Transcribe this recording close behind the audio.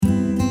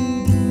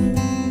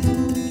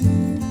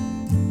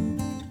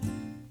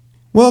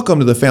Welcome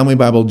to the Family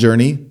Bible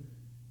Journey.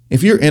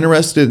 If you're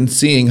interested in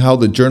seeing how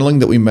the journaling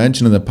that we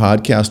mention in the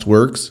podcast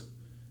works,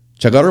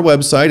 check out our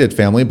website at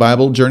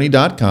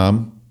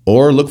familybiblejourney.com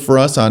or look for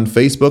us on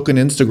Facebook and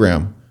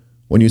Instagram.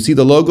 When you see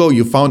the logo,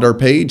 you found our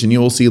page and you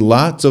will see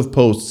lots of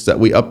posts that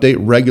we update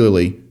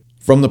regularly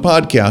from the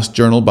podcast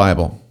Journal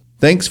Bible.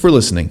 Thanks for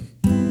listening.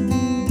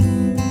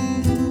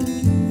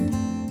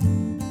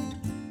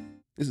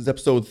 This is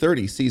episode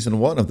 30, season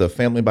 1 of the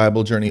Family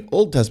Bible Journey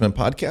Old Testament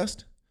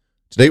podcast.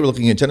 Today we're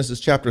looking at Genesis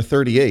chapter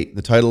 38.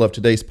 The title of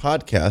today's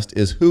podcast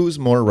is Who's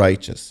More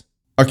Righteous?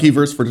 Our key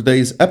verse for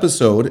today's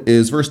episode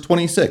is verse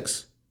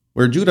 26,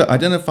 where Judah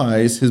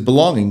identifies his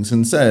belongings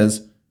and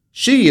says,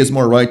 "She is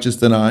more righteous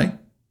than I."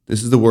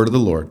 This is the word of the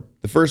Lord.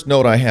 The first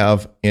note I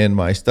have in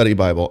my study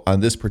Bible on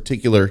this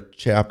particular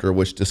chapter,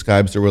 which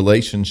describes the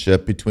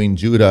relationship between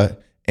Judah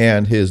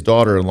and his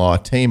daughter-in-law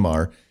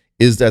Tamar,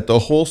 is that the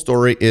whole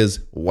story is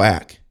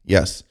whack.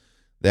 Yes.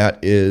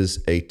 That is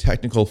a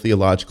technical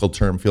theological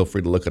term. Feel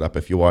free to look it up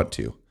if you want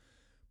to.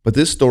 But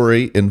this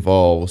story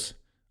involves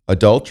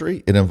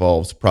adultery. It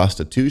involves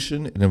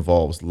prostitution. It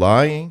involves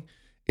lying.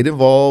 It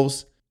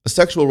involves a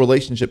sexual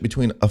relationship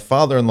between a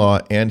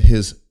father-in-law and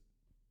his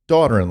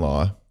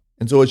daughter-in-law.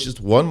 And so it's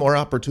just one more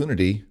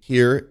opportunity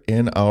here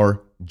in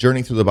our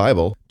journey through the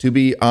Bible to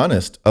be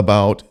honest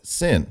about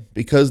sin,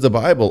 because the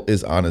Bible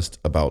is honest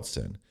about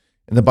sin.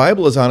 And the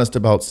Bible is honest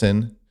about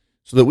sin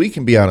so that we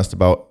can be honest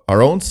about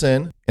our own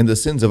sin and the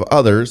sins of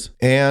others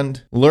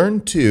and learn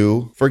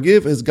to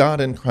forgive as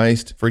God in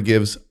Christ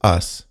forgives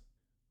us.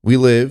 We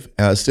live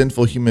as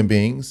sinful human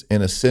beings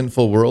in a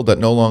sinful world that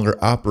no longer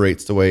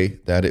operates the way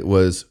that it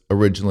was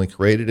originally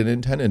created and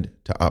intended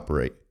to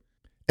operate.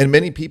 And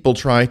many people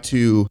try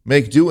to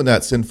make do in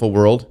that sinful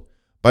world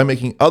by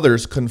making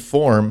others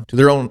conform to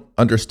their own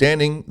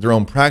understanding, their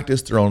own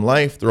practice, their own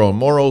life, their own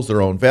morals,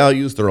 their own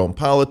values, their own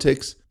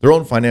politics, their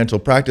own financial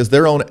practice,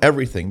 their own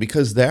everything,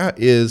 because that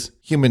is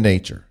human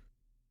nature.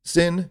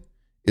 Sin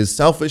is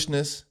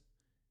selfishness,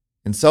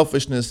 and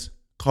selfishness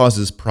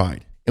causes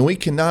pride. And we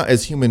cannot,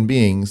 as human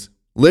beings,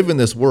 live in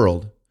this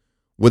world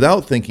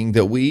without thinking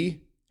that we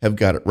have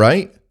got it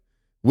right,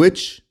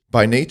 which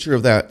by nature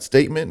of that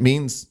statement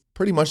means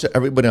pretty much that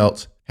everybody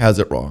else has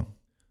it wrong.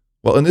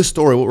 Well, in this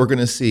story, what we're going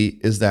to see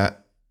is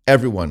that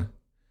everyone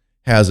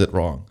has it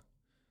wrong.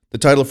 The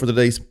title for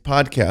today's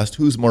podcast,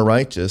 Who's More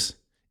Righteous,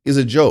 is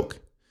a joke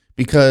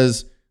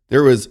because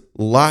there was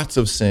lots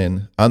of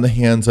sin on the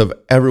hands of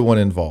everyone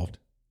involved.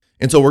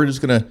 And so we're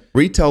just going to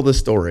retell the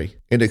story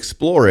and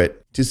explore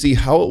it to see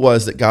how it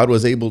was that God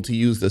was able to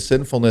use the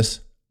sinfulness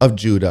of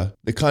Judah,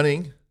 the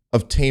cunning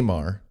of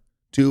Tamar,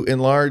 to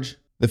enlarge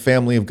the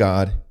family of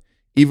God,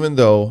 even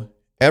though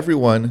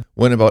everyone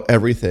went about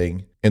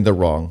everything in the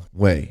wrong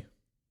way.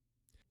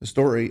 The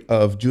story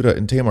of Judah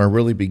and Tamar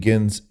really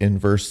begins in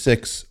verse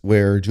 6,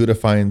 where Judah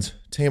finds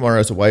Tamar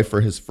as a wife for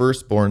his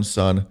firstborn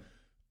son,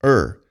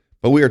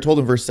 But we are told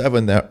in verse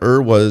 7 that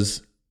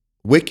was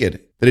wicked,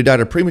 that he died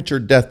a premature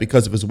death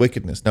because of his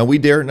wickedness. Now, we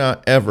dare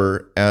not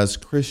ever, as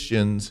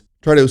Christians,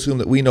 try to assume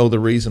that we know the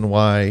reason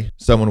why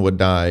someone would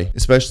die,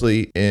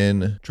 especially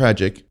in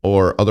tragic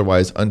or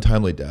otherwise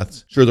untimely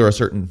deaths. Sure, there are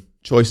certain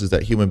choices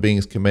that human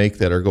beings can make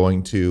that are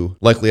going to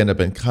likely end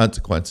up in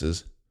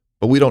consequences.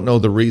 But we don't know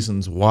the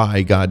reasons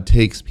why God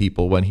takes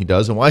people when he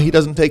does and why he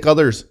doesn't take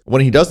others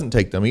when he doesn't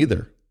take them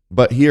either.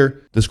 But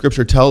here, the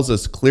scripture tells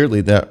us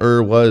clearly that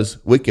was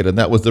wicked, and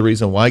that was the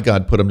reason why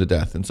God put him to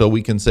death. And so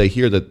we can say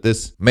here that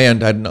this man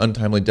died an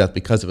untimely death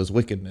because of his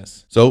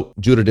wickedness. So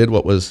Judah did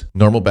what was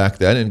normal back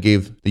then and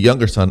gave the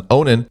younger son,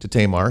 Onan, to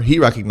Tamar. He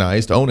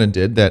recognized, Onan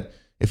did, that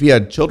if he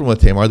had children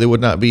with Tamar, they would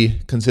not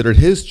be considered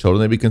his children.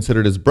 They'd be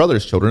considered his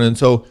brother's children. And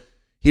so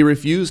he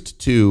refused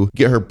to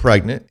get her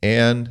pregnant,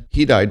 and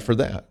he died for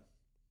that.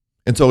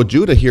 And so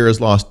Judah here has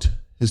lost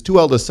his two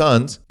eldest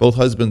sons, both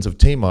husbands of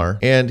Tamar,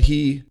 and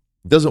he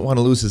doesn't want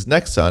to lose his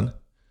next son.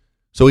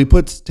 So he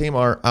puts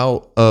Tamar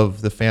out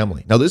of the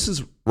family. Now, this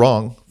is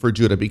wrong for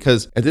Judah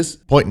because at this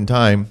point in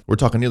time, we're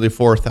talking nearly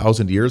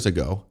 4,000 years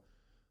ago,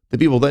 the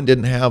people then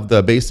didn't have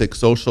the basic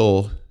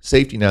social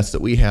safety nets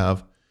that we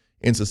have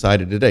in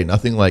society today.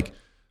 Nothing like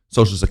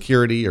Social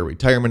Security or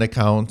retirement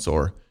accounts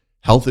or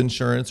health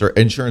insurance or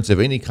insurance of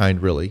any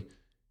kind, really.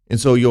 And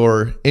so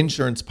your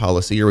insurance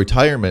policy, your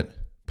retirement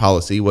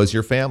policy was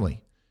your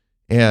family.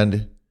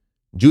 And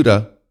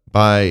Judah,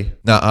 by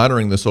not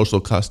honoring the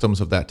social customs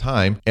of that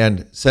time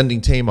and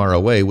sending Tamar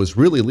away, was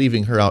really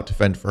leaving her out to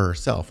fend for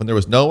herself. And there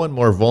was no one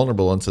more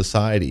vulnerable in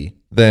society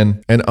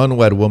than an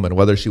unwed woman,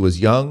 whether she was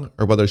young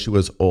or whether she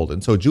was old.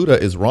 And so Judah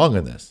is wrong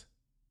in this.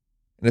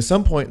 And at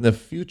some point in the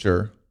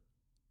future,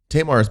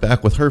 Tamar is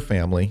back with her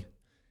family,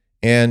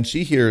 and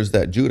she hears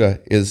that Judah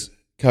is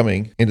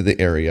coming into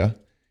the area.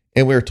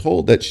 And we're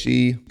told that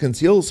she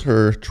conceals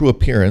her true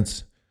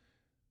appearance,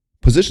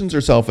 positions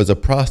herself as a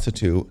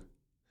prostitute,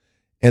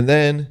 and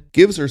then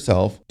gives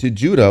herself to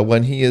Judah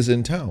when he is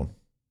in town.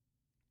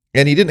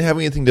 And he didn't have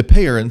anything to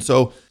pay her, and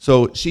so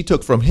she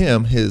took from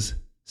him his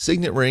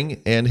signet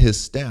ring and his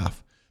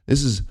staff.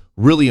 This is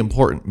really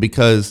important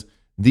because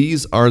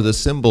these are the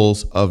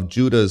symbols of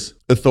Judah's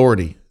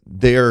authority.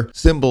 their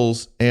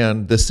symbols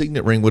and the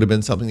signet ring would have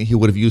been something that he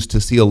would have used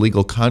to seal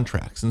legal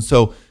contracts. And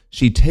so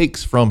she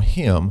takes from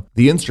him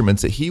the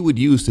instruments that he would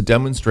use to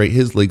demonstrate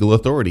his legal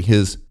authority,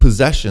 his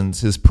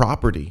possessions, his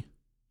property,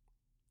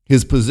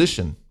 his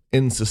position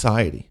in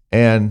society.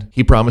 And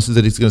he promises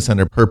that he's going to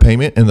send her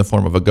payment in the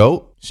form of a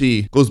goat.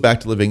 She goes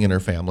back to living in her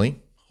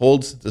family,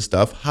 holds the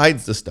stuff,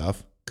 hides the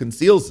stuff,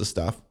 conceals the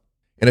stuff.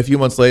 And a few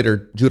months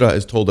later, Judah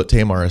is told that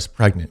Tamar is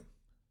pregnant.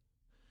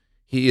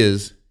 He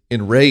is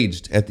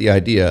enraged at the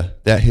idea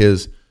that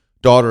his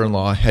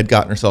daughter-in-law had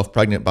gotten herself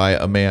pregnant by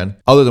a man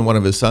other than one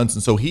of his sons.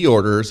 And so he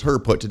orders her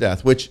put to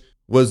death, which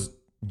was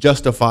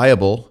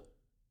justifiable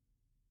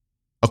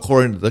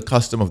according to the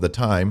custom of the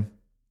time.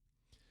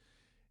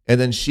 And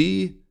then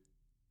she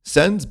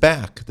sends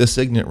back the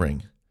signet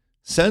ring,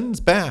 sends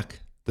back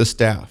the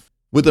staff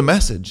with a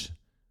message.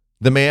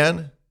 The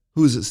man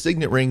whose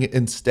signet ring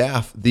and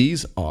staff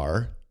these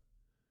are,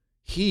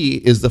 he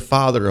is the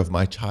father of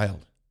my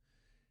child.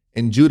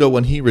 And Judah,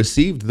 when he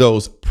received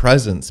those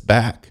presents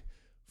back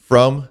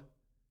from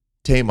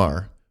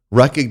Tamar,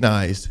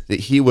 recognized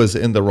that he was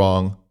in the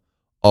wrong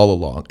all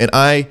along. And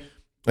I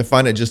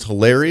find it just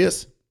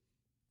hilarious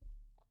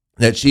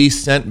that she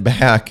sent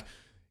back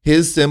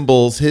his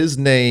symbols, his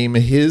name,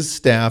 his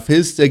staff,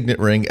 his signet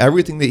ring,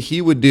 everything that he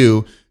would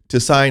do to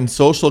sign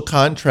social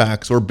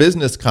contracts or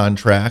business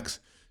contracts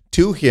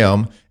to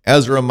him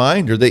as a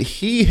reminder that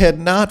he had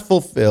not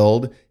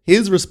fulfilled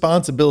his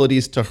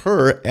responsibilities to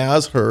her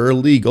as her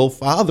legal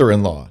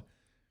father-in-law.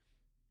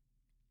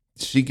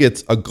 She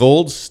gets a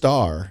gold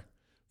star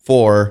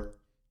for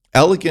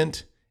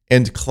elegant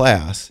and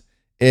class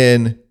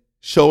in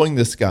showing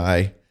this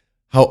guy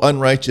how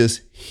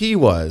unrighteous he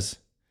was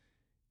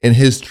in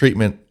his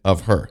treatment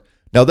of her.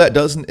 Now, that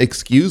doesn't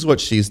excuse what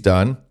she's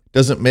done,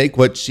 doesn't make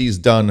what she's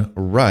done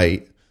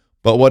right,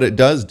 but what it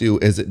does do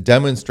is it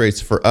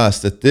demonstrates for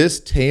us that this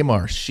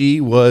Tamar,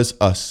 she was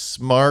a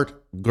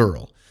smart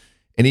girl.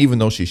 And even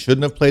though she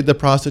shouldn't have played the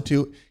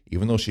prostitute,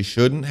 even though she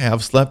shouldn't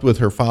have slept with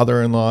her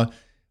father-in-law,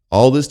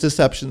 all this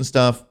deception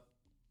stuff,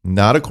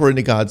 not according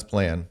to God's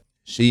plan,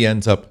 she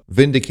ends up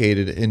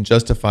vindicated and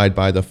justified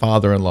by the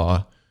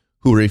father-in-law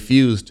who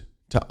refused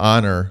to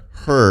honor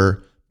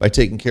her by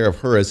taking care of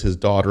her as his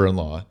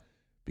daughter-in-law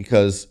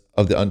because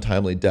of the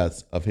untimely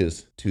deaths of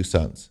his two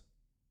sons.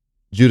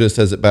 Judah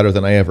says it better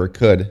than I ever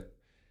could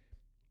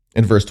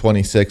in verse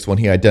 26 when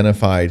he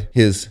identified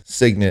his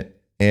signet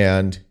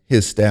and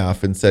his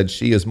staff and said,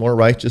 "She is more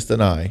righteous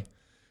than I,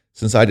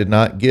 since I did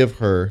not give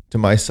her to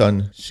my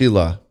son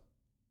Shelah,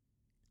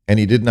 and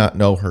he did not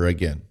know her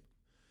again."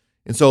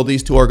 And so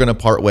these two are going to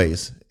part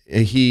ways.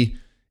 He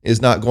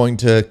is not going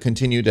to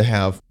continue to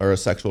have a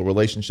sexual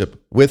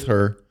relationship with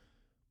her,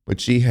 but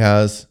she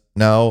has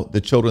now the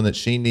children that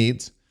she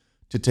needs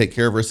to take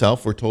care of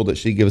herself. We're told that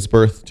she gives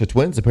birth to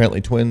twins. Apparently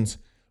twins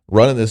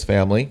run in this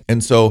family.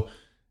 And so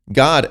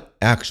God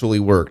actually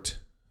worked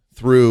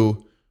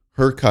through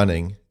her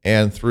cunning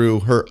and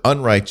through her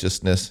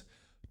unrighteousness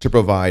to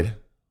provide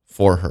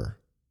for her.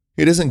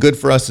 It isn't good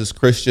for us as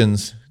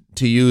Christians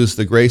to use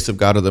the grace of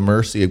God or the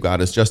mercy of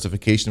God as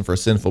justification for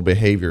sinful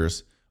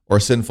behaviors or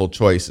sinful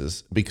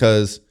choices,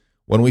 because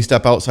when we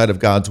step outside of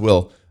God's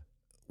will,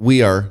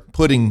 we are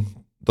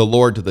putting the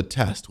Lord to the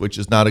test, which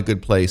is not a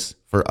good place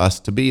for us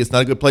to be. It's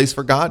not a good place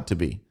for God to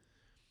be.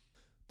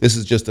 This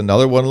is just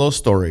another one of those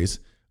stories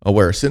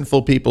where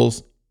sinful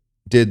peoples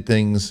did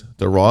things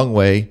the wrong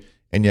way,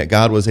 and yet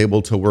God was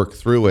able to work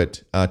through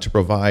it to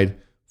provide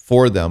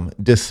for them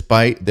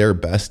despite their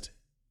best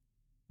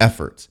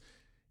efforts.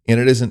 And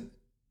it isn't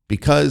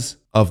because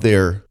of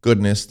their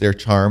goodness, their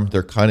charm,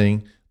 their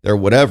cunning, their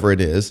whatever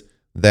it is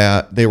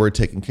that they were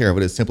taken care of.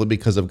 It is simply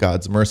because of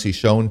God's mercy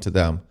shown to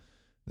them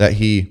that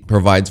he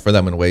provides for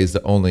them in ways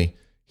that only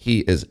he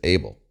is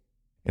able.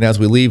 And as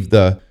we leave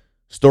the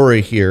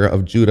story here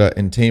of Judah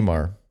and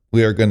Tamar,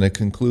 we are going to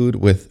conclude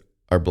with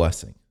our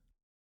blessing.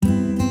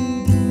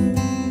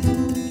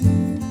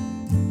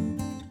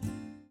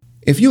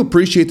 If you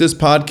appreciate this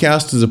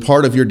podcast as a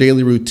part of your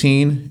daily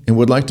routine and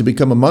would like to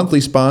become a monthly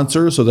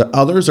sponsor so that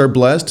others are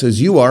blessed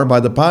as you are by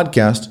the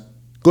podcast,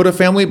 go to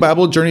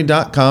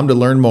FamilyBibleJourney.com to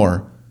learn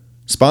more.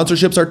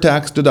 Sponsorships are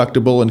tax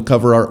deductible and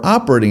cover our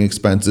operating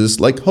expenses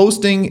like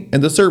hosting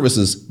and the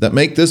services that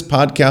make this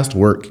podcast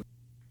work.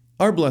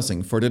 Our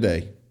blessing for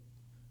today.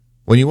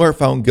 When you are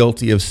found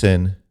guilty of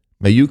sin,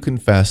 may you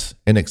confess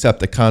and accept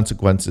the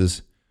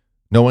consequences,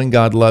 knowing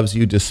God loves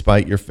you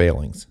despite your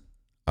failings.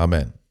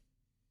 Amen.